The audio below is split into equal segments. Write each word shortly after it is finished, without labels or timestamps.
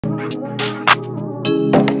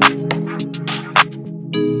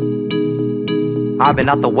I been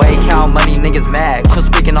out the way, count money, niggas mad. Quit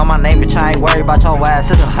speaking on my name, bitch, I ain't worried about your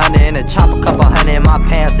ass. It's 100 in the chop, a couple hundred in my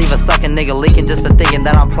pants. Leave a sucking nigga leaking just for thinking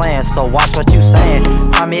that I'm playing. So watch what you saying.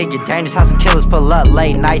 Find me, it get dangerous, how some killers pull up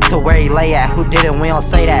late night to where he lay at. Who did it? We don't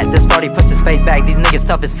say that. This 40 puts his face back. These niggas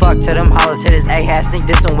tough as fuck. To them hollers hit his A-hat, sneak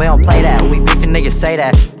this and we don't play that. We beefing niggas say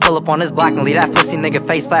that. Pull up on this block and leave that pussy nigga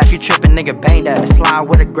face flat. If you trippin', nigga bang that. Slide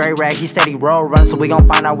with a gray rag. He said he roll run, so we gon'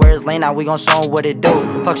 find out where his lane out. We gon' show him what it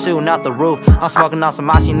do. Fuck shooting out the roof. I'm smoking on some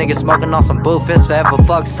moshi, niggas smoking on some booth. It's forever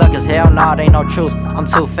fuck suckers. Hell nah, it ain't no truth. I'm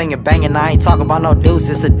two finger banging. I ain't talking about no deuce.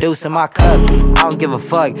 It's a deuce in my cup. I don't give a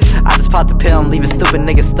fuck. I just popped the pill. I'm leaving stupid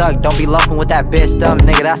niggas stuck. Don't be loafing with that bitch dumb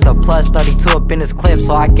nigga. That's a plus. 32 up in this clip,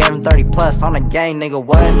 so I gave him 30 plus on the game, nigga.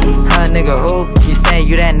 What? Huh, nigga? Who? You saying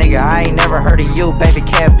you that nigga? I ain't never heard of you. Baby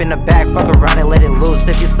K up in the back. Fuck around and let it loose.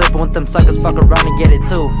 If you slippin' with them suckers, fuck around and get it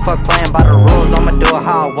too. Fuck playing by the rules. I'ma do it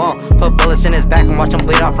how I want. Put bullets in his back and watch him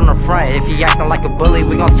bleed out from the front. If he acting like a bully,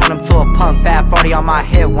 we gon' turn him to a punk. Fat 40 on my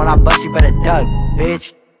hip. When I bust, you better duck,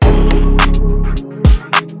 bitch.